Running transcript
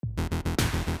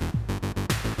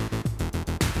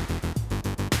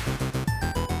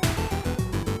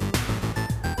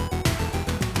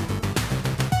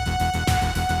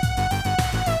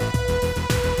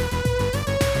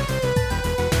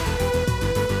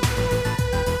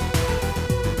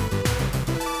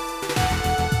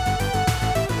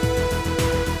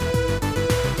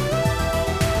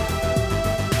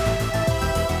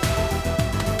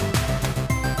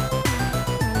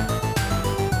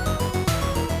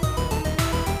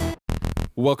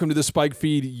Welcome to the Spike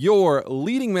Feed, your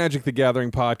leading Magic the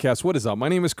Gathering podcast. What is up? My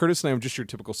name is Curtis, and I'm just your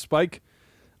typical Spike.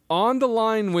 On the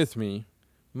line with me,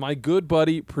 my good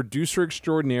buddy, producer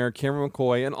extraordinaire, Cameron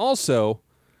McCoy, and also,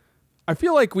 I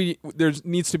feel like there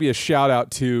needs to be a shout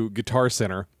out to Guitar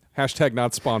Center. Hashtag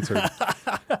not sponsored.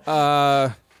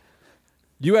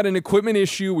 You had an equipment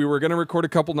issue. We were going to record a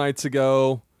couple nights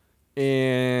ago,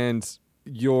 and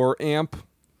your amp,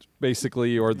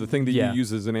 basically, or the thing that you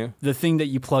use as an amp. The thing that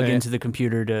you plug into the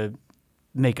computer to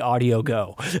make audio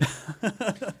go.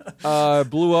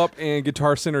 Blew up, and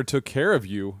Guitar Center took care of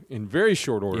you in very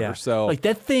short order. Yeah. So, like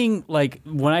that thing, like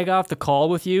when I got off the call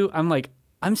with you,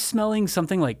 I'm smelling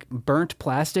something like burnt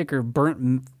plastic or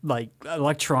burnt like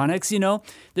electronics, you know?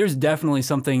 There's definitely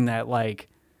something that like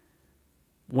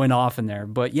went off in there.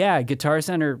 But yeah, Guitar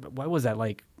Center, what was that,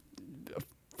 like a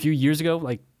few years ago?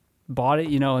 Like bought it,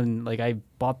 you know, and like I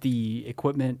bought the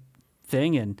equipment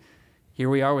thing, and here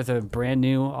we are with a brand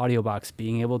new audio box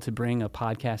being able to bring a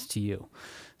podcast to you.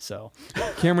 So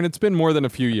Cameron, it's been more than a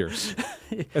few years.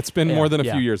 It's been more than a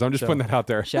few years. I'm just putting that out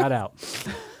there. Shout out.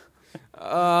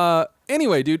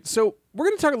 Anyway, dude, so we're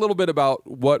going to talk a little bit about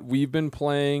what we've been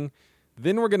playing.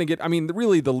 Then we're going to get,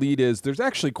 really the lead is there's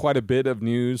actually quite a bit of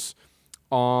news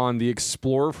on the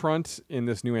Explorer front in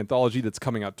this new anthology that's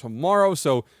coming out tomorrow.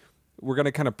 So we're going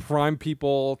to kind of prime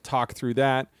people, talk through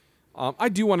that. I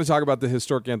do want to talk about the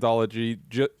historic anthology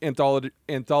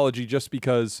just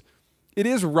because it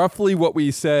is roughly what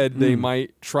we said they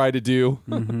might try to do.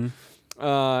 Mm-hmm.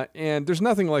 And there's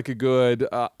nothing like a good,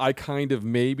 I kind of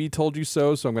maybe told you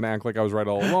so I'm going to act like I was right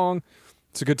all along.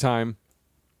 It's a good time.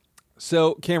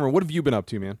 So, Cameron, what have you been up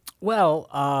to, man? Well,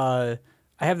 I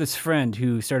have this friend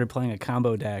who started playing a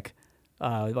combo deck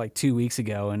like 2 weeks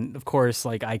ago, and of course,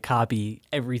 like I copy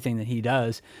everything that he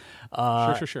does.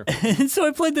 Sure. And so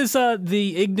I played this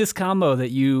the Ignis combo that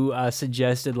you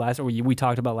suggested we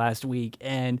talked about last week,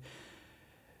 and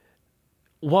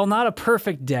while not a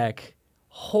perfect deck,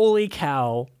 holy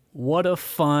cow, what a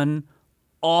fun,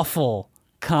 awful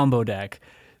combo deck.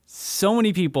 So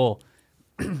many people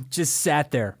just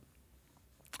sat there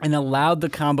and allowed the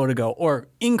combo to go, or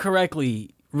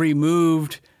incorrectly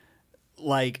removed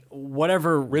like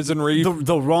whatever Risen Reef,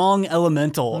 the wrong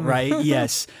elemental, right?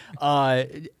 Yes.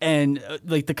 And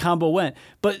like the combo went.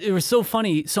 But it was so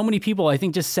funny. So many people, I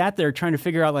think, just sat there trying to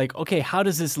figure out like, okay, how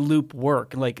does this loop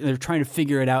work? Like they're trying to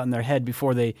figure it out in their head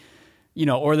before they, you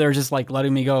know, or they're just like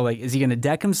letting me go. Like, is he going to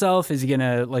deck himself? Is he going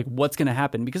to like, what's going to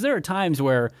happen? Because there are times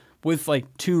where with like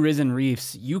 2 Risen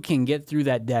Reefs, you can get through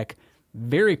that deck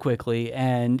very quickly.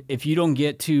 And if you don't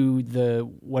get to the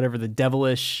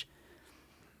Devilish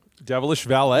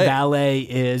Valet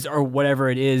is, or whatever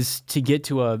it is, to get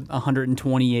to a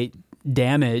 128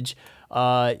 damage,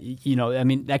 you know, I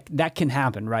mean, that can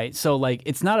happen, right? So like,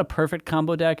 it's not a perfect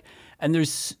combo deck. And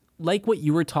there's like what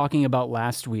you were talking about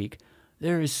last week,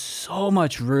 there is so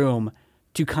much room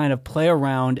to kind of play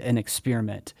around and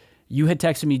experiment. You had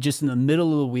texted me just in the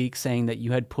middle of the week saying that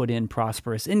you had put in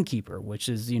Prosperous Innkeeper, which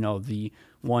is, you know, the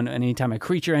one, anytime a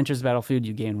creature enters the battlefield,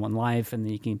 you gain 1 life and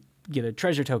then you can get a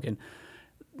treasure token.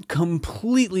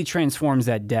 Completely transforms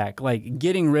that deck. Like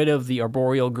getting rid of the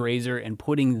Arboreal Grazer and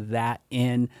putting that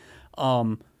in,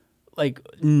 like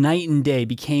night and day,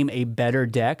 became a better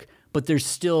deck, but there's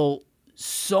still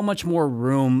so much more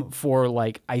room for,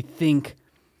 like, I think,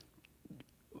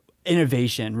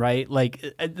 innovation, right? Like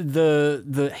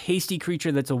the hasty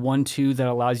creature that's a 1/2 that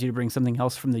allows you to bring something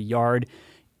else from the yard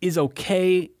is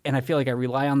okay, and I feel like I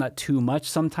rely on that too much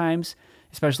sometimes,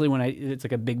 especially when it's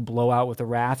like a big blowout with a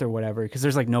Wrath or whatever, because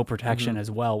there's like no protection as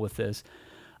well with this.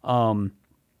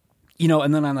 You know,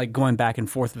 and then I'm like going back and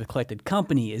forth with Collected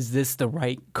Company. Is this the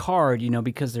right card? You know,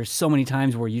 because there's so many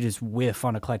times where you just whiff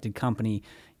on a Collected Company.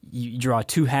 You draw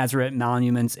 2 Hazoret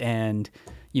Monuments and,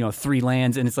 you know, 3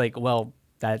 lands, and it's like, well,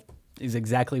 that is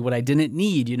exactly what I didn't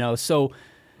need, you know? So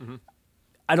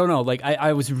I don't know. Like,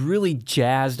 I was really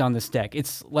jazzed on this deck.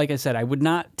 It's, like I said, I would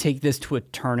not take this to a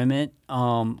tournament,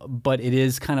 but it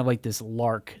is kind of like this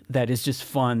lark that is just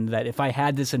fun, that if I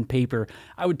had this in paper,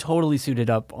 I would totally suit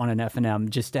it up on an F&M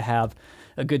just to have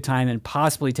a good time and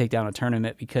possibly take down a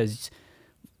tournament, because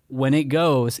when it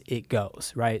goes,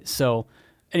 right? So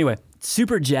anyway,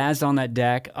 super jazzed on that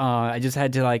deck. I just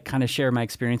had to like kind of share my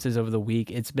experiences over the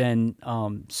week. It's been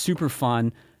super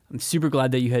fun. I'm super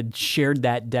glad that you had shared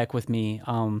that deck with me.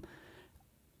 And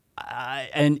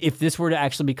if this were to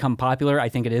actually become popular, I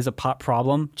think it is a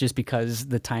problem, just because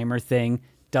the timer thing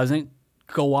doesn't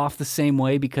go off the same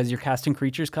way because you're casting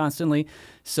creatures constantly.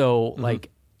 So like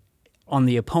on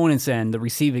the opponent's end, the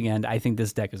receiving end, I think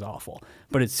this deck is awful,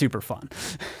 but it's super fun.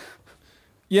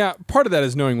 Yeah, part of that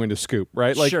is knowing when to scoop,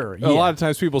 right? Like Sure, a lot of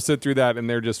times people sit through that and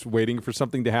they're just waiting for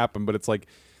something to happen, but it's like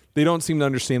they don't seem to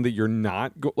understand that you're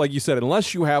not like you said,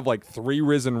 unless you have like 3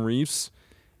 Risen Reefs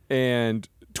and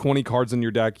 20 cards in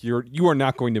your deck, you are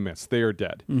not going to miss. They are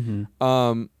dead.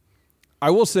 I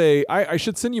will say I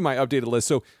should send you my updated list.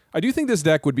 So I do think this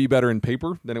deck would be better in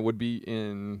paper than it would be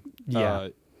in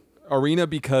Arena,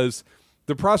 because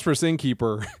the Prosperous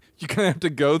Innkeeper, you kind of have to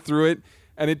go through it,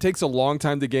 and it takes a long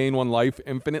time to gain 1 life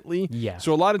infinitely. Yeah.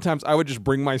 So a lot of times I would just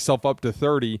bring myself up to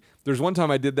 30. There's one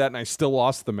time I did that and I still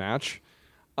lost the match.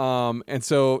 And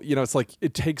so, it's like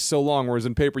it takes so long, whereas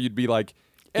in paper you'd be like,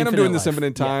 and I'm doing this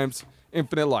infinite times,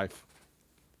 infinite life.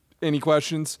 Any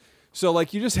questions? So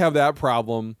like you just have that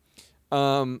problem.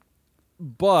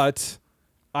 But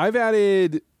I've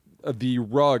added the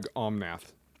Rug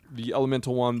Omnath, the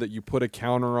elemental one that you put a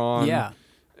counter on. Yeah.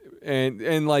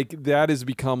 And like that has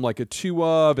become like a 2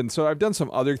 of, and so I've done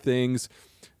some other things.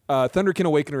 Thunderkin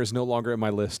Awakener is no longer in my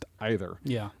list either.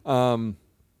 Yeah.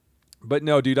 But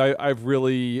no, dude, I've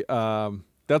really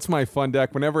that's my fun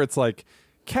deck. Whenever it's like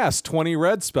cast 20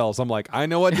 red spells, I'm like, I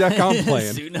know what deck I'm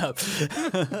playing. Suiting up.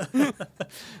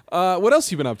 What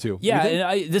else you been up to? Yeah,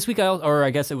 and this week, or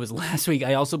I guess it was last week,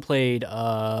 I also played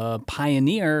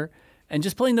Pioneer, and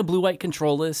just playing the blue-white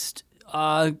control list,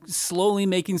 slowly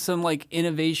making some like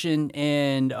innovation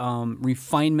and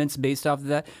refinements based off of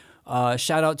that.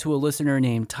 Shout out to a listener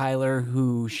named Tyler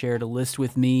who shared a list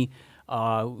with me.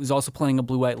 Was also playing a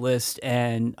blue-white list,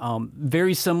 and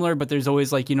very similar, but there's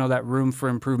always like, that room for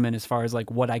improvement as far as like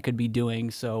what I could be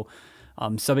doing. So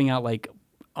subbing out like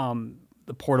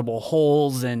the portable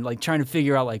holes and like trying to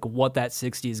figure out like what that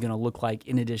 60 is going to look like,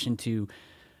 in addition to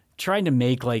trying to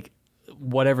make like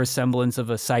whatever semblance of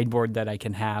a sideboard that I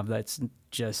can have that's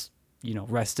just,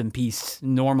 rest in peace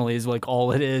normally is like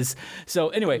all it is. So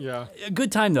anyway, a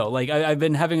good time though. Like I've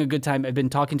been having a good time. I've been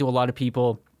talking to a lot of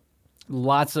people,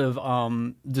 lots of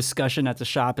discussion at the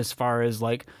shop as far as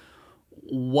like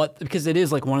because it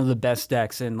is like one of the best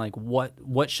decks, and like what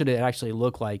should it actually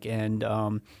look like, and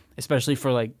especially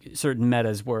for like certain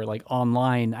metas where like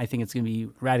online, I think it's going to be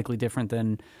radically different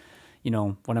than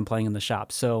what I'm playing in the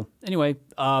shop. So anyway,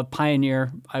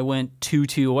 Pioneer, I went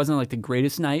 2-2. It wasn't like the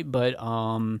greatest night, but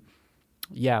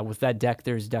with that deck,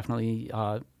 there's definitely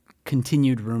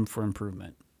continued room for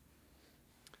improvement.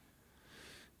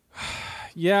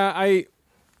 Yeah,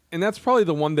 and that's probably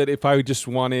the one that if I just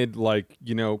wanted like,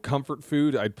 comfort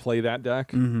food, I'd play that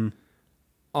deck. Mm-hmm.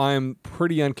 I'm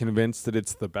pretty unconvinced that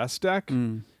it's the best deck.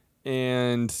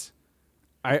 And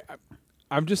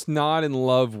I'm just not in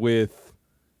love with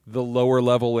the lower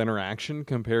level interaction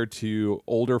compared to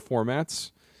older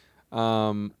formats.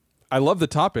 I love the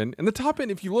top end, and the top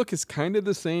end, if you look, is kind of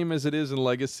the same as it is in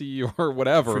Legacy or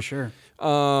whatever. For sure.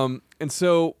 And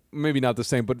so maybe not the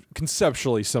same, but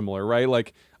conceptually similar, right?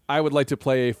 Like I would like to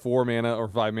play a 4 mana or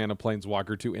 5 mana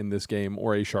Planeswalker to end this game,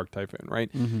 or a Shark Typhoon,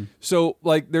 right? Mm-hmm. So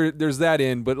like there's that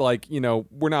end, but like,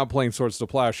 we're not playing Swords to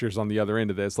Plowshares on the other end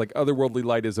of this. Like Otherworldly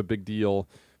Light is a big deal,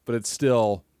 but it's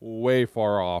still way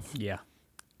far off. Yeah.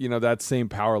 That same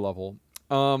power level.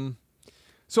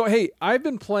 So, hey, I've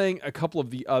been playing a couple of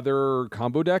the other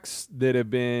combo decks that have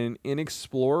been in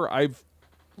Explorer. I've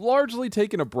largely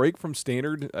taken a break from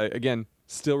Standard. Again,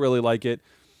 still really like it.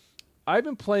 I've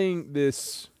been playing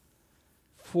this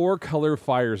 4-color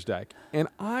Fires deck, and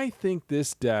I think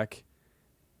this deck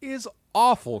is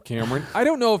awful, Cameron. I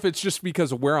don't know if it's just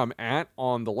because of where I'm at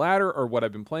on the ladder or what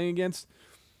I've been playing against,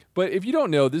 but if you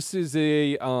don't know, this is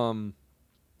a...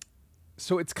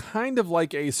 So it's kind of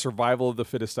like a survival of the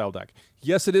fittest style deck.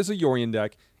 Yes, it is a Yorion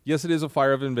deck. Yes, it is a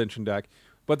Fire of Invention deck.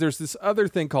 But there's this other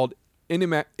thing called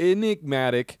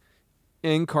Enigmatic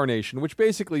Incarnation, which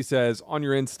basically says on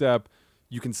your end step,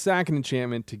 you can sack an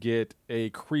enchantment to get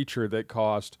a creature that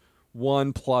cost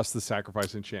 1 plus the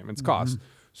sacrifice enchantment's cost.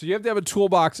 So you have to have a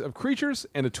toolbox of creatures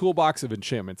and a toolbox of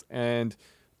enchantments. And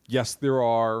yes, there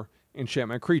are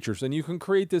enchantment creatures. And you can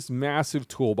create this massive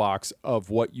toolbox of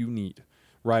what you need,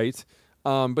 right?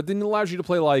 But then it allows you to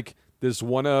play like this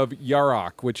one of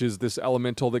Yarok, which is this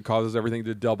elemental that causes everything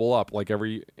to double up, like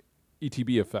every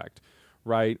ETB effect,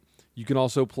 right? You can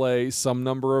also play some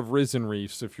number of Risen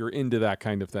Reefs if you're into that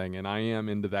kind of thing, and I am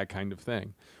into that kind of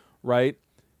thing, right?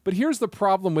 But here's the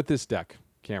problem with this deck,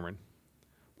 Cameron.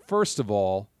 First of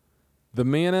all, the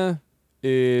mana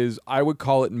is, I would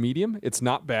call it medium. It's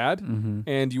not bad,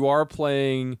 and you are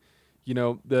playing...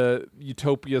 the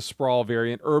Utopia Sprawl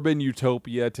variant, Urban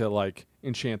Utopia, to like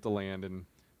enchant the land and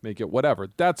make it whatever.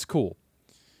 That's cool.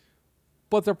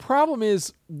 But the problem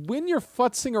is when you're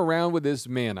futzing around with this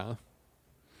mana,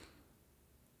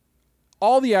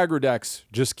 all the aggro decks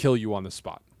just kill you on the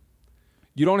spot.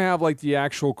 You don't have like the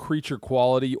actual creature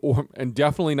quality and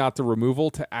definitely not the removal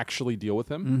to actually deal with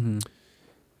him. Mm-hmm.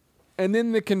 And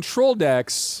then the control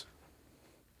decks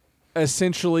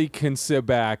essentially can sit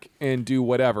back and do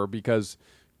whatever because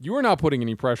you are not putting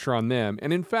any pressure on them.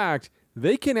 And in fact,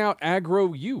 they can out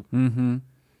aggro you. Mm-hmm.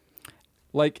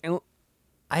 Like, and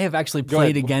I have actually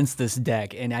played against this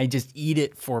deck, and I just eat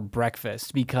it for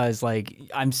breakfast because, like,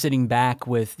 I'm sitting back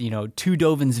with, 2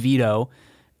 Dovin's Veto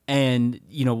and,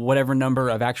 whatever number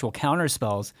of actual counter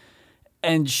spells.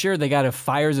 And sure, they got a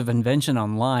Fires of Invention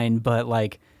online, but,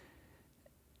 like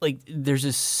there's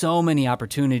just so many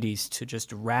opportunities to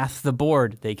just wrath the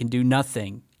board. They can do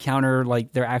nothing. Counter,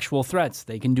 like, their actual threats.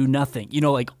 They can do nothing.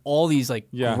 All these,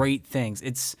 great things.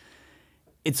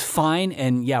 It's fine,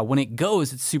 and yeah, when it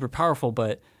goes, it's super powerful.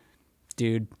 But,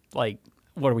 dude, like,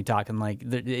 what are we talking? Like,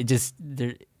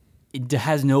 it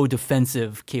has no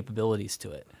defensive capabilities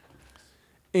to it.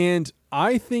 And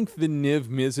I think the Niv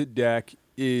Mizzet deck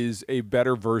is a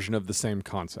better version of the same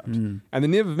concept. And the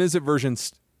Niv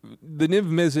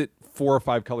Mizzet 4 or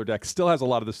 5 color deck still has a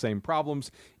lot of the same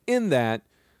problems in that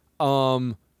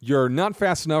you're not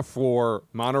fast enough for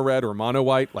mono red or mono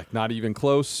white, like not even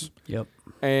close. Yep.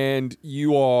 And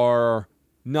you are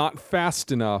not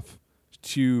fast enough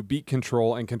to beat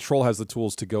control, and control has the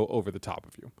tools to go over the top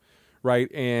of you, right?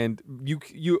 And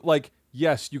you like,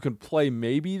 yes, you can play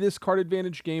maybe this card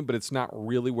advantage game, but it's not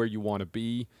really where you want to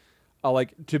be.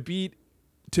 Like to beat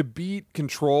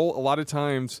control, a lot of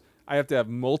times I have to have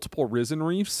multiple Risen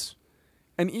Reefs,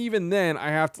 and even then I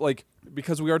have to, like,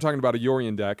 because we are talking about a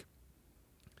Yorion deck,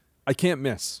 I can't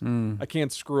miss. I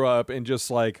can't screw up and just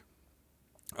like,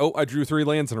 oh, I drew 3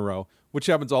 lands in a row, which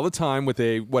happens all the time with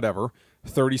a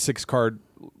 36 card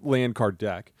land card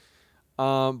deck.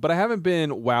 But I haven't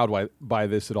been wowed by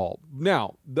this at all.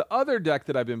 Now, the other deck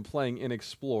that I've been playing in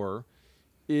Explorer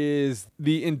is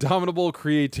the Indomitable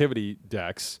Creativity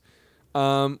decks,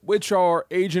 which are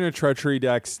Agent of Treachery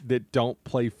decks that don't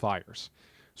play fires.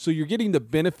 So you're getting the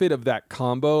benefit of that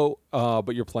combo,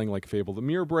 but you're playing like Fable the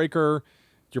Mirror Breaker.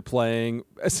 You're playing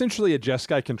essentially a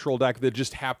Jeskai control deck that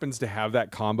just happens to have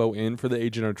that combo in for the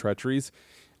Agent of Treacheries.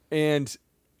 And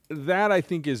that, I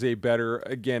think, is a better,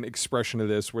 again, expression of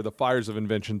this, where the Fires of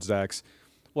Invention decks,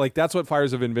 like, that's what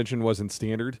Fires of Invention was in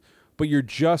Standard, but you're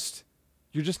just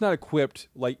not equipped.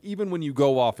 Like, even when you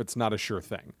go off, it's not a sure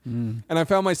thing. And I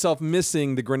found myself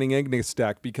missing the Grinning Ignis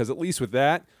deck because, at least with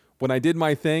that, when I did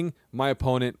my thing, my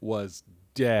opponent was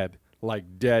dead,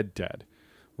 like dead,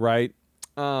 right?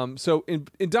 So in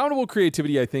Indomitable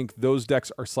Creativity, I think those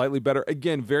decks are slightly better.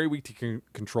 Again, very weak to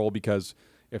control because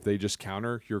if they just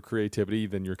counter your creativity,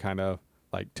 then you're kind of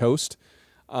like toast.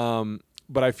 But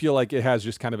I feel like it has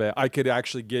just kind of I could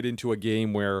actually get into a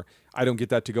game where I don't get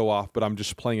that to go off, but I'm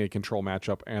just playing a control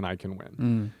matchup and I can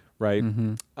win, right?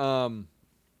 Mm-hmm.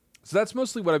 So that's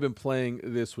mostly what I've been playing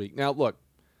this week. Now, look,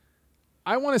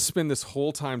 I want to spend this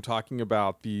whole time talking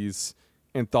about these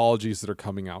anthologies that are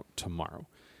coming out tomorrow.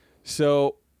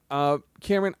 So,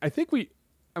 Cameron, I think we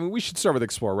should start with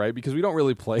Explorer, right? Because we don't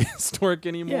really play Historic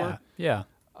anymore. Yeah.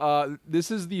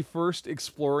 This is the first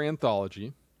Explorer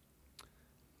anthology.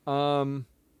 There's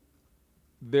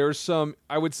some,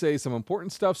 I would say, some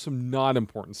important stuff, some not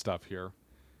important stuff here.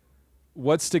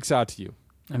 What sticks out to you?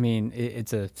 I mean,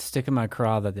 it's a stick in my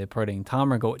craw that they're putting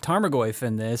Tarmogoyf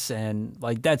in this, and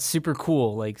like that's super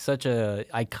cool. Like such a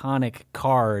iconic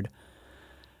card.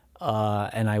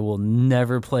 And I will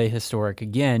never play Historic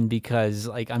again because,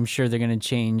 like, I'm sure they're going to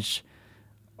change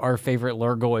our favorite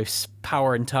Lurgoyf's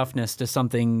power and toughness to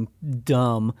something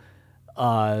dumb,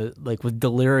 like with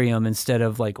Delirium instead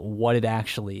of like what it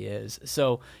actually is.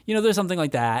 So, there's something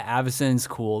like that. Avacyn's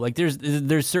cool. Like,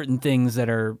 there's certain things that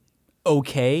are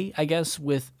okay, I guess,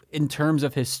 in terms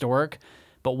of Historic,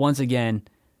 but once again,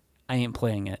 I ain't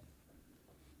playing it.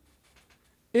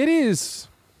 It is.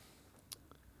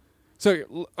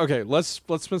 So, okay, let's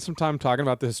spend some time talking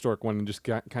about the Historic one and just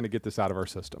kind of get this out of our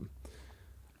system.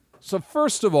 So,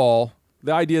 first of all,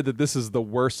 the idea that this is the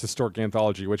worst Historic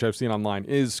anthology, which I've seen online,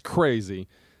 is crazy.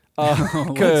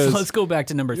 Let's go back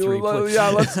to number 3, please.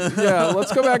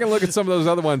 Let's go back and look at some of those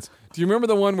other ones. Do you remember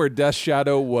the one where Death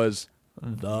Shadow was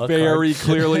very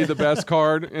clearly the best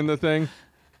card in the thing?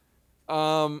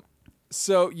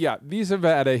 So, yeah, these have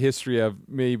had a history of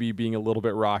maybe being a little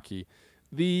bit rocky.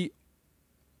 The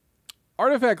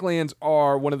artifact lands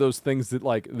are one of those things that,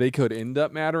 like, they could end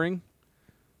up mattering,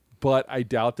 but I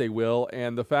doubt they will.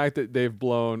 And the fact that they've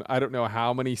blown, I don't know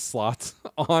how many slots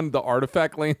on the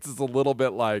artifact lands is a little bit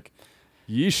like,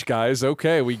 yeesh, guys.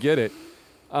 Okay, we get it.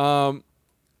 But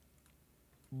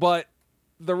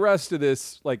the rest of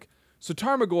this, like, so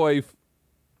Tarmogoyf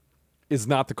is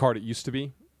not the card it used to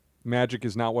be. Magic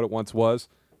is not what it once was.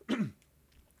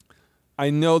 I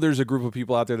know there's a group of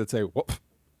people out there that say, well,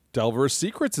 Delver's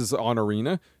Secrets is on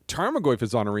Arena. Tarmogoyf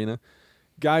is on Arena.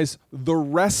 Guys, the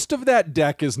rest of that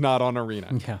deck is not on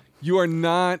Arena. Yeah. You are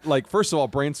not, like, first of all,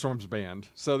 Brainstorm's banned.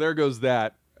 So there goes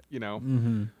that, you know.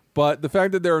 Mm-hmm. But the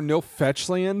fact that there are no fetch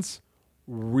lands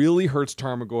really hurts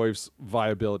Tarmogoyf's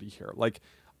viability here. Like,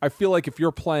 I feel like if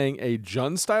you're playing a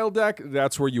Jund-style deck,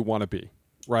 that's where you want to be,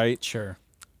 right? Sure.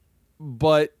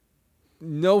 But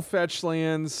no fetch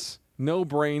lands, no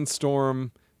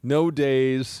Brainstorm, no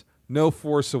Daze, no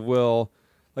Force of Will.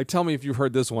 Like, tell me if you've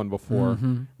heard this one before,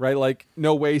 right? Like,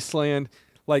 no Wasteland.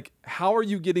 Like, how are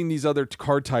you getting these other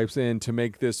card types in to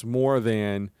make this more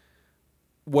than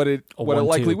what it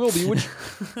likely will be? Which,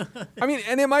 I mean,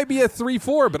 and it might be a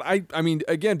 3-4, but I mean,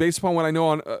 again, based upon what I know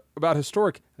on about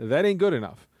Historic, that ain't good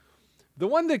enough. The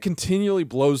one that continually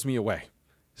blows me away,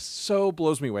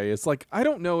 it's like, I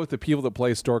don't know if the people that play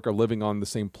Historic are living on the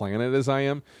same planet as I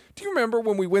am. Do you remember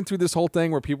when we went through this whole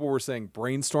thing where people were saying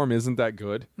Brainstorm isn't that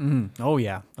good? Oh,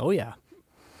 yeah.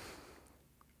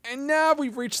 And now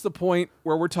we've reached the point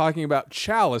where we're talking about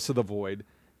Chalice of the Void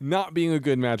not being a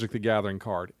good Magic the Gathering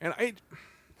card. And I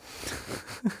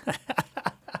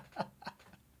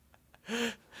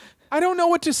don't know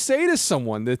what to say to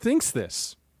someone that thinks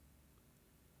this.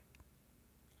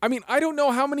 I mean, I don't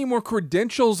know how many more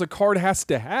credentials a card has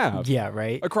to have. Yeah,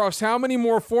 right. Across how many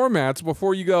more formats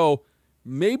before you go,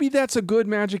 maybe that's a good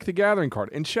Magic the Gathering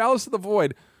card. And Chalice of the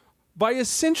Void, by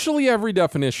essentially every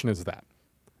definition, is that.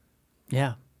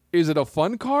 Yeah. Is it a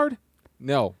fun card?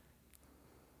 No.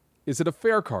 Is it a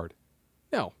fair card?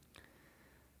 No.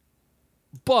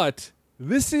 But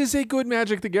this is a good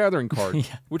Magic the Gathering card,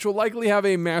 which will likely have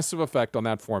a massive effect on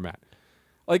that format.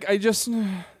 Like,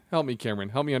 help me, Cameron.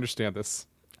 Help me understand this.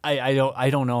 I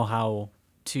don't know how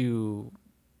to.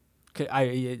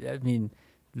 I mean,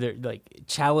 they're like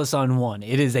Chalice on one.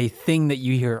 It is a thing that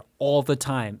you hear all the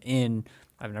time in.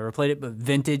 I've never played it, but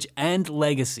Vintage and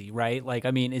Legacy, right? Like,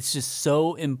 I mean, it's just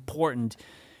so important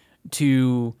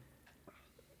to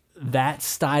that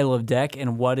style of deck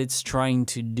and what it's trying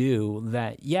to do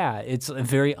that, yeah, it's a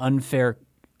very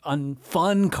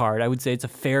unfun card. I would say it's a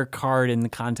fair card in the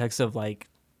context of, like,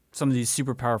 some of these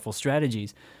super powerful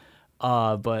strategies.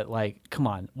 But, like, come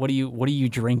on, what are you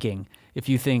drinking if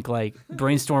you think, like,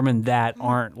 Brainstorm and that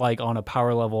aren't, like, on a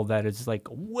power level that is, like,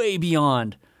 way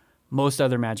beyond most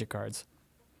other Magic cards?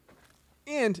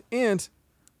 And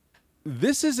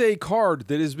this is a card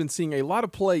that has been seeing a lot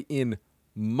of play in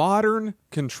Modern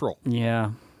Control.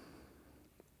 Yeah.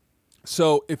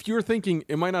 So if you're thinking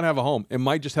it might not have a home, it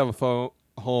might just have a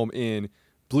home in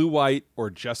Blue-White or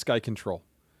Jeskai Control.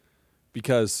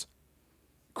 Because,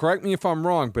 correct me if I'm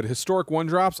wrong, but Historic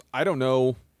 1-drops, I don't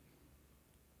know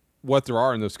what there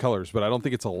are in those colors, but I don't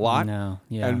think it's a lot. No,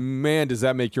 yeah. And man, does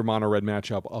that make your mono red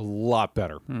matchup a lot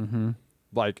better. Mm-hmm.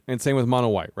 Like, and same with mono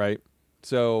white, right?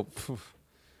 So,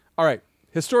 all right,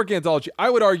 Historic Anthology.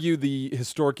 I would argue the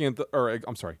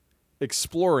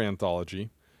Explorer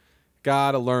Anthology.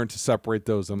 Gotta learn to separate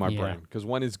those in my brain because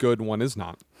one is good and one is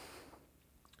not.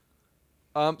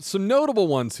 Some notable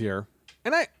ones here,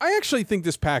 and I actually think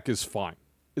this pack is fine.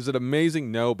 Is it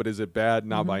amazing? No, but is it bad?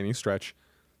 Not by any stretch.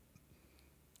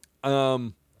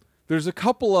 There's a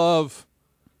couple of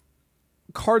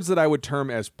cards that I would term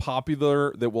as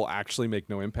popular that will actually make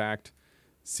no impact.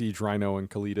 Siege Rhino and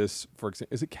Kalitas, for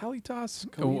example. Is it Kalitas?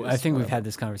 Oh, I think we've had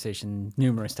this conversation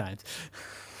numerous times.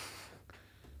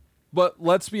 But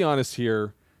let's be honest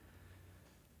here.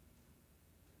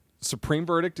 Supreme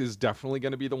Verdict is definitely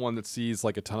going to be the one that sees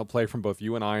like a ton of play from both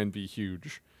you and I and be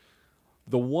huge.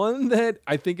 The one that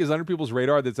I think is under people's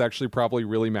radar that's actually probably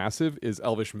really massive is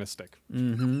Elvish Mystic.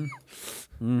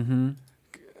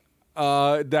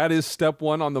 That is step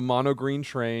one on the mono green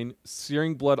train.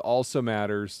 Searing Blood also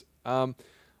matters. I'm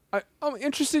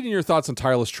interested in your thoughts on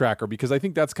Tireless Tracker because I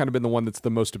think that's kind of been the one that's the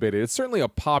most debated. It's certainly a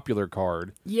popular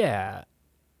card. Yeah.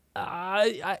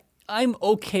 I'm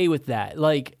okay with that.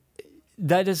 Like,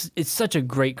 it's such a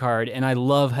great card, and I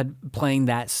love playing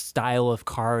that style of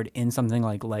card in something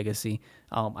like Legacy.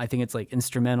 I think it's like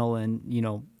instrumental in, you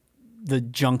know, the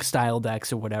junk style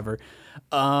decks or whatever.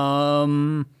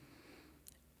 I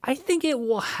think it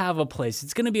will have a place.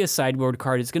 It's going to be a sideboard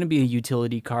card. It's going to be a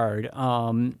utility card.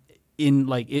 In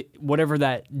like whatever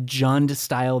that Jund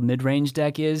style mid-range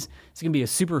deck is, it's going to be a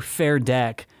super fair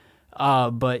deck.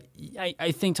 But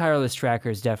I think Tireless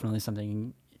Tracker is definitely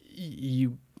something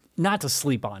you not to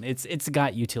sleep on. It's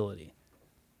got utility.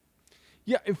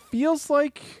 Yeah, it feels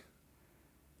like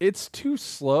it's too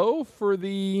slow for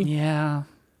the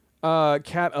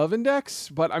Cat Oven decks,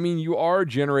 but I mean, you are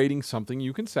generating something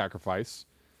you can sacrifice.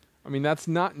 I mean, that's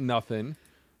not nothing.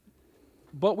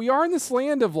 But we are in this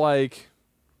land of like,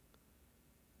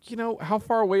 how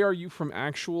far away are you from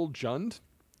actual Jund?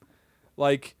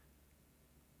 Like,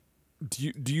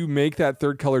 do you make that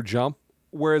third color jump?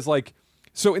 Whereas like,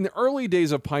 so in the early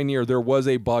days of Pioneer, there was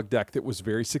a bug deck that was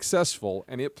very successful,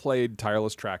 and it played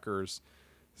Tireless Trackers,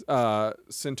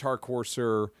 Centaur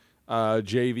Courser,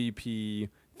 JVP,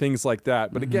 things like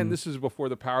that. But again, this is before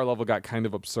the power level got kind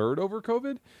of absurd over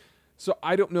COVID. So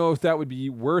I don't know if that would be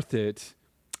worth it.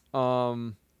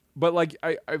 But like,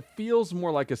 it feels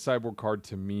more like a sideboard card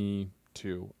to me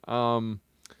too. Tell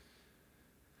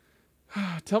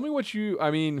me what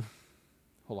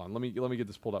hold on. Let me get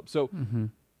this pulled up. So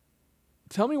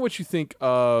tell me what you think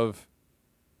of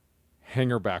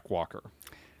Hangerback Walker.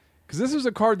 Because this is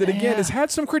a card that, again, has had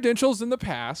some credentials in the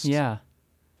past. Yeah.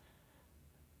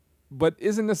 But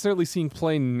isn't necessarily seeing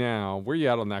play now. Where are you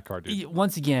at on that card, dude?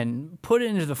 Once again, put it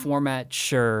into the format,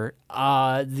 sure.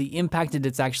 The impact that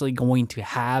it's actually going to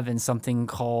have in something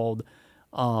called,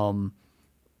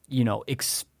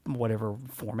 whatever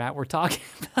format we're talking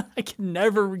about. I can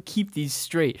never keep these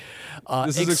straight.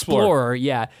 This is Explorer.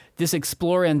 Yeah. This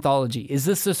Explorer anthology. Is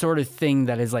this the sort of thing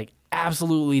that is like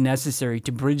absolutely necessary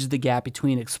to bridge the gap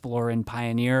between Explorer and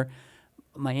Pioneer?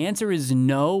 My answer is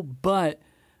no, but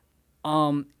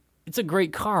it's a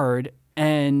great card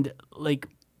and like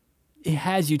it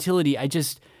has utility. I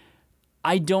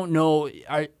don't know.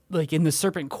 Like in the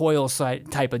Serpent Coil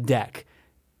type of deck,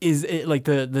 is it like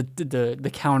the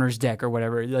counters deck or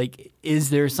whatever? Like, is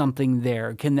there something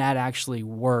there? Can that actually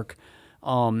work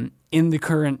in the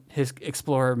current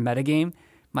Explorer metagame?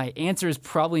 My answer is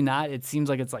probably not. It seems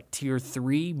like it's like tier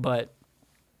 3, but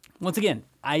once again,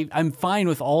 I'm fine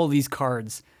with all of these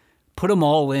cards. Put them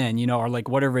all in, or like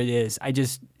whatever it is. I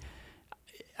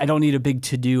don't need a big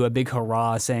to-do, a big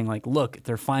hurrah saying like, look,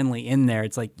 they're finally in there.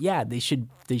 It's like, yeah, they should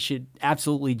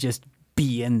absolutely just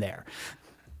be in there.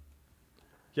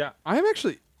 Yeah, I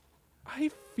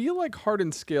feel like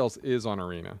Hardened Scales is on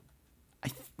Arena.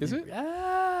 Is it?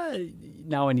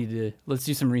 Now let's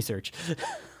do some research.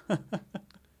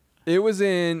 It was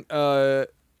in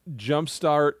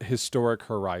Jumpstart Historic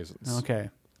Horizons. Okay.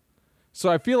 So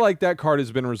I feel like that card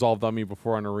has been resolved on me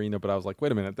before on Arena, but I was like,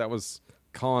 wait a minute, that was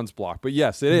Collins block. But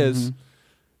yes, it is.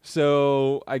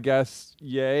 So I guess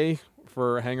yay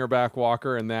for Hangerback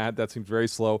Walker, and that seems very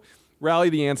slow. Rally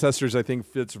the Ancestors, I think,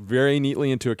 fits very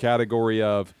neatly into a category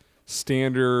of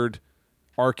standard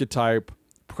archetype,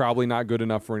 probably not good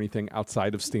enough for anything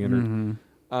outside of standard.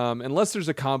 Unless there's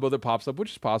a combo that pops up,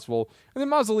 which is possible. And then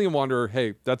Mausoleum Wanderer,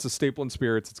 hey, that's a staple in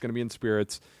Spirits. It's going to be in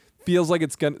Spirits. Feels like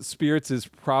Spirits is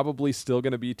probably still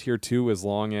going to be tier 2 as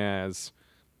long as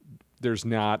there's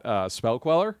not a Spell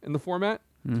Queller in the format.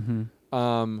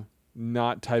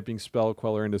 Not typing Spell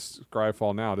Queller into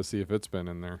Scryfall now to see if it's been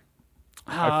in there.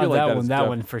 I feel like that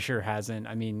one for sure hasn't.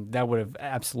 I mean, that would have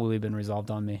absolutely been resolved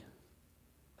on me.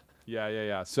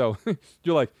 Yeah. So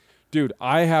you're like, dude,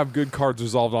 I have good cards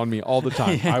resolved on me all the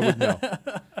time. I would know.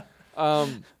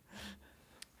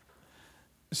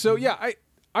 So yeah,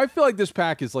 I feel like this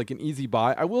pack is like an easy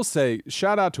buy. I will say,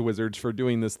 shout out to Wizards for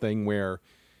doing this thing where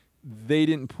they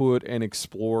didn't put an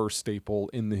Explorer staple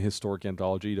in the Historic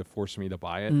Anthology to force me to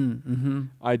buy it.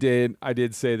 I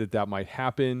did say that might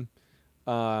happen.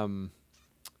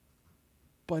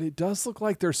 But it does look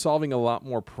like they're solving a lot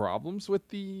more problems with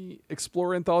the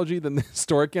Explorer Anthology than the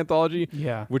Historic Anthology,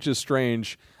 which is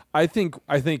strange. I think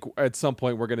at some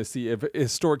point we're going to see, if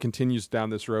Historic continues down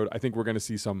this road, I think we're going to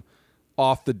see some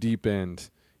off the deep end,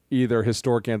 either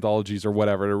Historic Anthologies or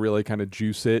whatever, to really kind of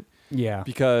juice it. Yeah.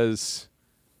 Because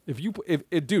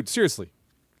dude, seriously,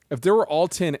 if there were all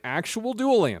 10 actual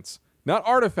dual lands, not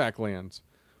artifact lands,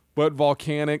 but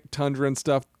volcanic, tundra and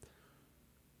stuff,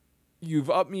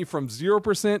 you've upped me from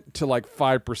 0% to like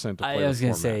 5% to play. I was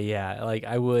going to say, yeah, like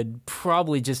I would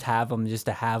probably just have them just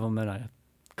to have them in a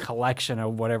collection or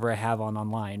whatever I have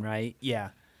online, right? Yeah.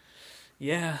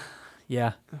 We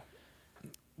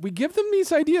give them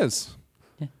these ideas.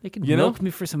 Yeah, they could milk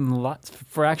me for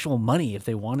for actual money if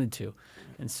they wanted to,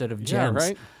 instead of gems. Yeah,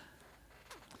 right.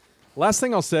 Last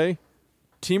thing I'll say,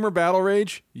 Temur Battle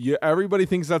Rage. Everybody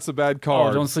thinks that's a bad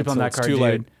card. Oh, don't sleep on that card, too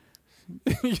dude.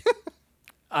 Late.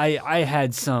 I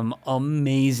had some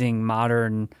amazing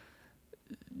modern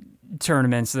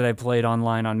tournaments that I played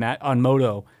online on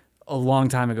Moto a long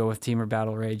time ago with Temur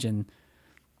Battle Rage, and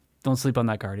don't sleep on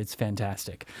that card. It's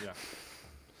fantastic. Yeah.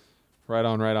 Right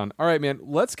on. All right, man.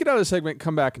 Let's get out of the segment,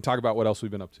 come back, and talk about what else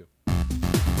we've been up to.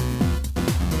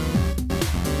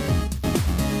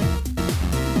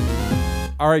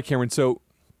 All right, Cameron. So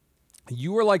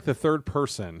you were like the third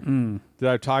person that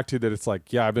I've talked to that it's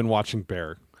like, yeah, I've been watching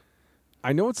Bear.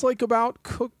 I know it's like about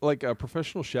cook, like a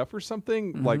professional chef or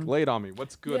something. Like, lay it on me.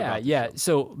 What's good about Yeah. the show?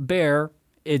 So Bear,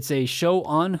 it's a show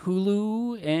on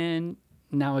Hulu, and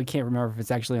now I can't remember if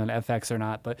it's actually on FX or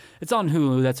not, but it's on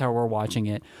Hulu. That's how we're watching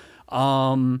it.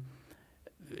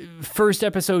 First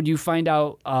episode, you find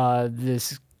out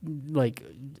this like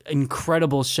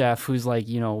incredible chef who's like,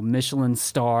 Michelin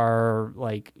star,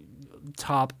 like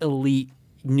top elite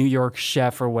New York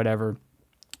chef or whatever,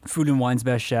 Food and Wine's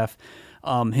best chef.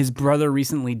 His brother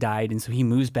recently died, and so he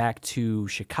moves back to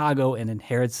Chicago and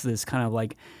inherits this kind of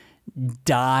like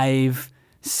dive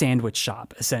sandwich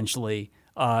shop, essentially,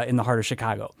 in the heart of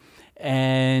Chicago.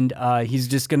 And he's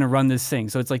just going to run this thing.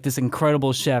 So it's like this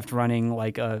incredible chef running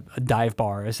like a dive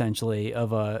bar, essentially,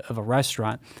 of a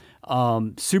restaurant.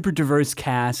 Super diverse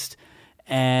cast.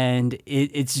 And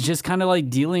it's just kind of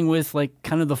like dealing with like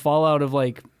kind of the fallout of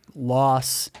like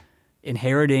loss,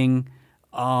 inheriting,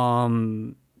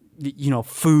 food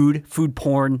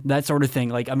porn, that sort of thing.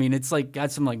 Like, I mean, it's like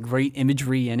got some like great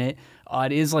imagery in it.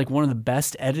 It is like one of the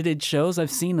best edited shows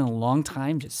I've seen in a long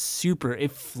time. Just super,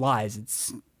 it flies.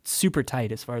 It's super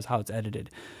tight as far as how it's edited.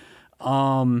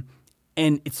 And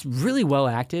it's really well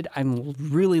acted. I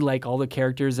really like all the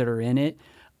characters that are in it.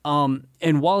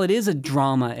 And while it is a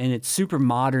drama and it's super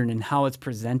modern in how it's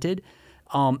presented,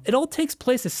 it all takes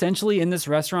place essentially in this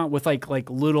restaurant with like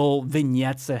little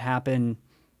vignettes that happen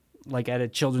like at a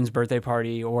children's birthday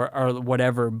party or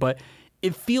whatever, but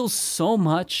it feels so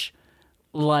much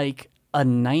like a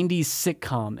 90s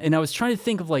sitcom. And I was trying to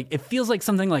think of like, it feels like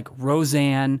something like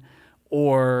Roseanne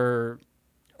or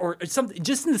something,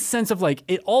 just in the sense of like,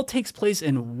 it all takes place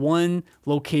in one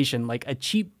location, like a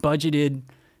cheap budgeted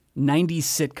 90s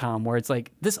sitcom where it's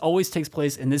like, this always takes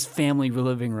place in this family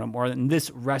living room or in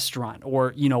this restaurant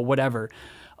or, whatever.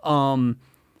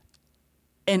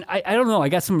 And I don't know, I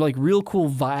got some like real cool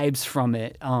vibes from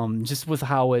it, just with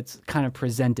how it's kind of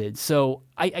presented. So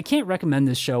I can't recommend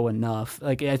this show enough.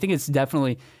 Like, I think it's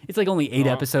like only 8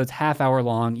 episodes, half hour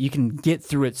long. You can get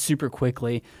through it super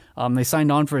quickly. They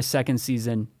signed on for a second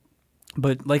season,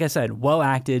 but like I said, well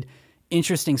acted,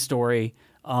 interesting story,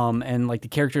 and like the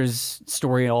character's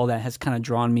story and all that has kind of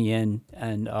drawn me in.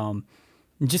 And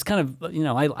just kind of,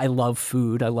 I love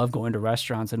food. I love going to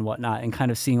restaurants and whatnot, and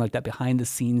kind of seeing like that behind the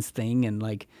scenes thing and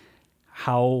like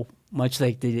how much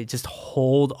like they just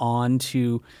hold on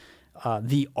to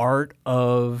the art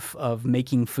of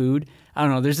making food. I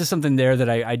don't know. There's just something there that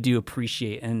I do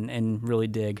appreciate and really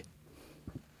dig.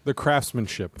 The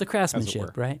craftsmanship. The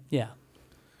craftsmanship, right? Yeah.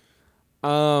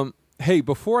 Hey,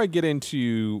 before I get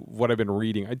into what I've been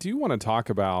reading, I do want to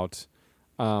talk about,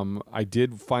 I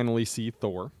did finally see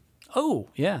Thor. Oh,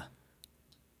 yeah.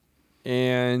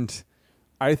 And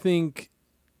I think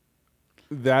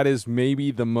that is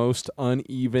maybe the most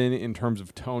uneven in terms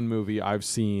of tone movie I've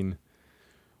seen.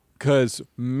 Because,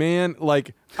 man,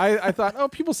 like, I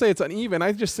thought, people say it's uneven.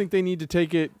 I just think they need to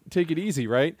take it easy,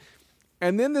 right?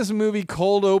 And then this movie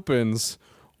cold opens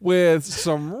with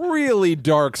some really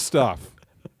dark stuff,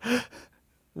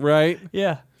 right?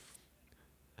 Yeah.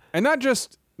 And not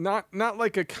just... Not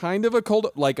like a kind of a cold,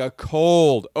 like a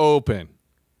cold open.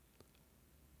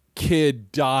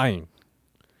 Kid dying.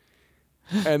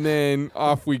 And then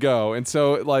off we go. And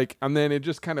so like, and then it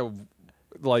just kind of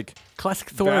like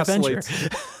classic Thor adventure.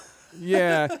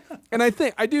 Yeah. And I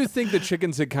do think the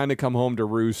chickens had kind of come home to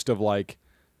roost of like,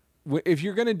 if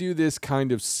you're going to do this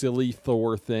kind of silly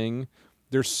Thor thing,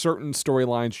 there's certain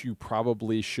storylines you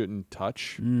probably shouldn't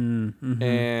touch. Mm-hmm.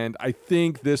 And I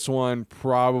think this one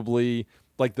probably...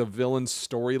 like the villain's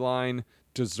storyline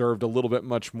deserved a little bit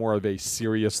much more of a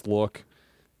serious look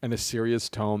and a serious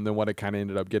tone than what it kind of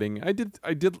ended up getting. I did,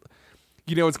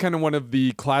 it's kind of one of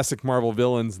the classic Marvel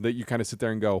villains that you kind of sit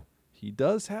there and go, he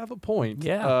does have a point.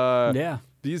 Yeah. Yeah.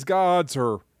 These gods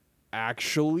are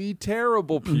actually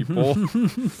terrible people.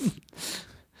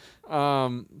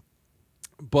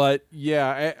 But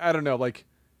yeah, I don't know. Like,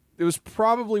 it was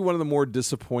probably one of the more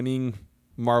disappointing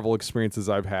Marvel experiences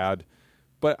I've had.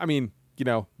 But I mean,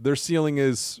 their ceiling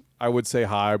is, I would say,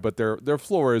 high, but their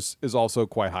floor is also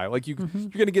quite high. Like you're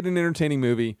going to get an entertaining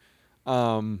movie.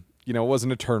 It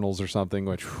wasn't Eternals or something,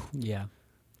 which yeah,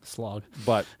 slog.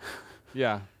 But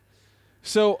yeah.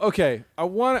 So okay, I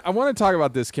want to talk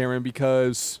about this, Cameron,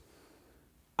 because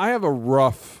I have a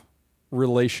rough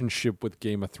relationship with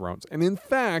Game of Thrones, and in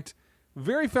fact,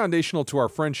 very foundational to our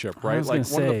friendship. Right, like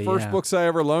one of the first books I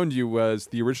ever loaned you was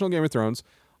the original Game of Thrones.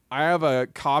 I have a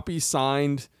copy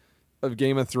signed of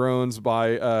Game of Thrones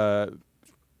by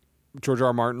George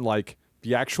R. Martin, like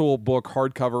the actual book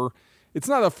hardcover. It's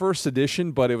not a first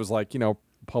edition, but it was like,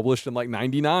 published in like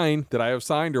 99 that I have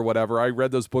signed or whatever. I read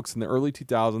those books in the early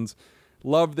 2000s.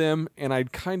 loved them, and I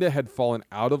kind of had fallen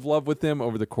out of love with them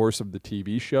over the course of the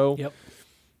TV show. Yep.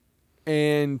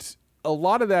 And a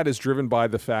lot of that is driven by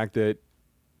the fact that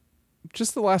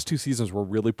just the last 2 seasons were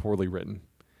really poorly written.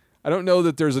 I don't know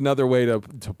that there's another way to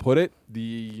put it.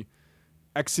 The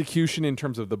execution in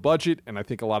terms of the budget, and I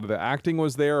think a lot of the acting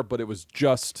was there, but it was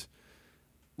just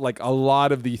like a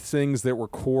lot of the things that were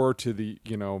core to the,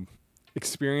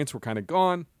 experience were kind of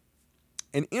gone.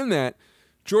 And in that,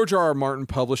 George R.R. Martin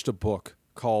published a book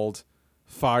called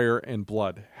Fire and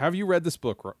Blood. Have you read this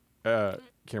book,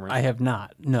 Cameron? I have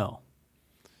not. No.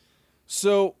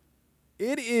 So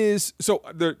it is. So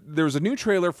there's a new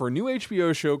trailer for a new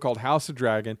HBO show called House of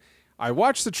Dragon. I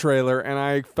watched the trailer and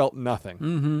I felt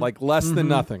nothing, like less than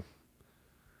nothing.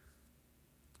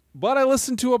 But I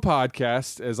listened to a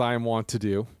podcast, as I am wont to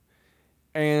do,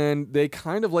 and they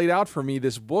kind of laid out for me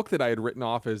this book that I had written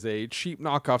off as a cheap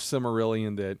knockoff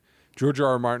Silmarillion that George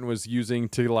R.R. Martin was using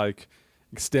to like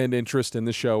extend interest in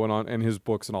the show and his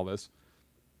books and all this.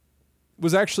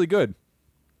 Was actually good.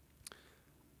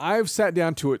 I've sat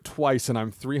down to it twice and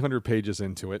I'm 300 pages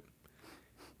into it.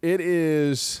 It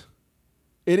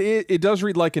does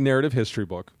read like a narrative history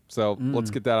book. So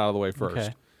let's get that out of the way first.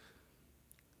 Okay.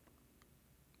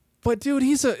 But dude,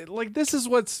 this is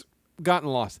what's gotten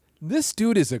lost. This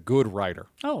dude is a good writer.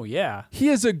 Oh, yeah. He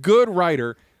is a good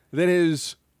writer that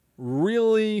has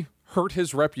really hurt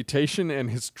his reputation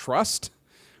and his trust,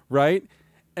 right?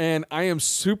 And I am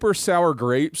super sour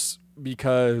grapes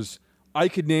because I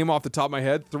could name off the top of my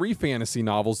head 3 fantasy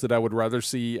novels that I would rather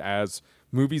see as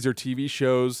movies or TV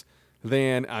shows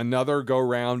than another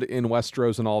go-round in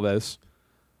Westeros and all this.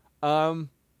 But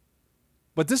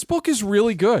this book is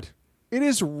really good. It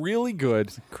is really good.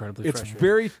 It's incredibly It's frustrating.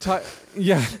 very tight.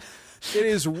 Yeah. It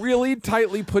is really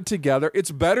tightly put together.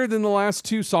 It's better than the last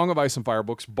 2 Song of Ice and Fire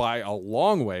books by a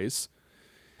long ways.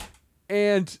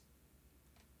 And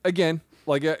again,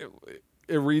 like it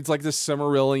reads like this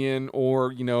Silmarillion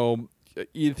or,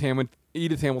 Edith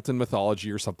Hamilton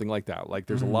mythology or something like that. Like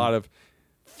there's a lot of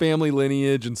family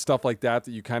lineage and stuff like that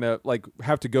you kind of like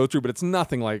have to go through, but it's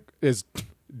nothing like as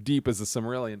deep as the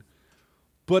Silmarillion.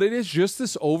 But it is just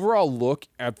this overall look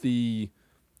at the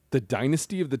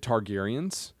dynasty of the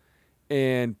Targaryens.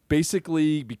 And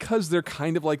basically, because they're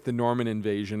kind of like the Norman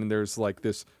invasion, and there's like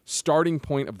this starting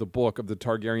point of the book of the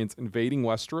Targaryens invading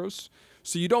Westeros.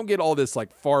 So you don't get all this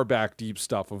like far back deep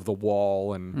stuff of the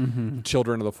Wall and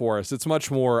Children of the Forest. It's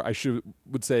much more,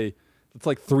 would say, it's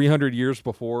like 300 years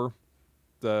before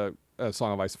the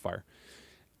Song of Ice and Fire.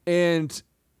 And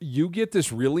you get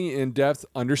this really in-depth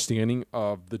understanding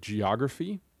of the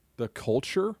geography, the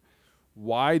culture,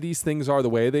 why these things are the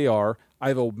way they are. I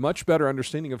have a much better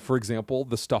understanding of, for example,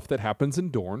 the stuff that happens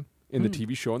in Dorne in the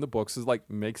TV show and the books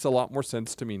makes a lot more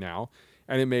sense to me now.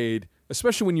 And it made,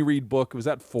 especially when you read book, was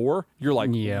that 4? You're like,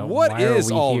 what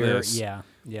is all this? Yeah,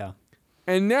 yeah.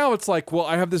 And now it's like, well,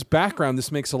 I have this background.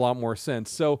 This makes a lot more sense.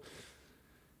 So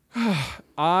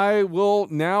I will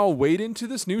now wade into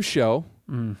this new show.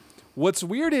 What's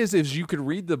weird is you could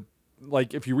read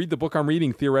if you read the book I'm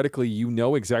reading, theoretically, you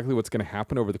know exactly what's going to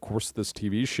happen over the course of this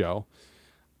TV show.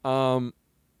 And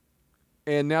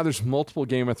now there's multiple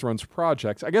Game of Thrones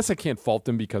projects. I guess I can't fault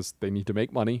them because they need to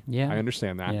make money. Yeah. I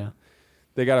understand that. Yeah.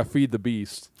 They got to feed the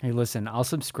beast. Hey, listen, I'll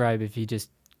subscribe if you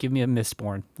just give me a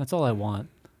Mistborn. That's all I want.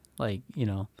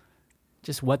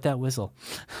 Just wet that whistle.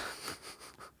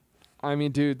 I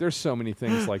mean, dude, there's so many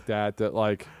things like that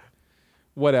like,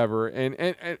 whatever. And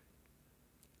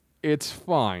it's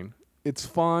fine. It's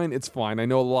fine. It's fine. I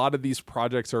know a lot of these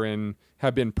projects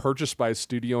have been purchased by a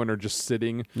studio and are just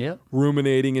sitting,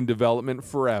 ruminating in development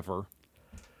forever.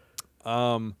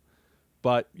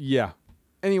 But yeah.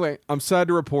 Anyway, I'm sad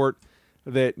to report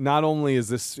that not only is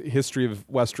this History of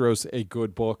Westeros a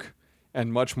good book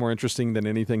and much more interesting than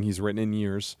anything he's written in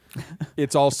years,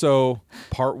 it's also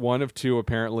part 1 of 2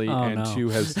 apparently, 2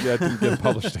 has yet to get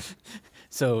published.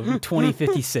 So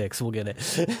 2056, we'll get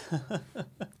it.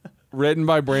 Written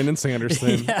by Brandon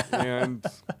Sanderson. And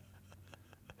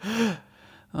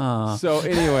so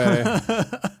anyway,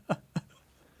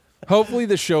 hopefully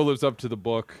the show lives up to the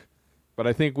book, but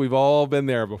I think we've all been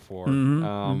there before.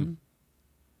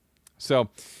 So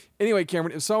anyway,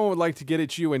 Cameron, if someone would like to get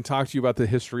at you and talk to you about the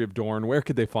history of Dorne, where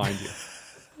could they find you?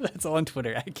 That's all on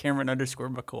Twitter, at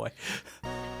Cameron_McCoy.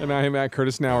 And I am at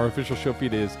Curtis Now. Our official show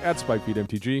feed is at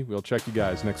SpikeFeedMTG. We'll check you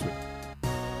guys next week.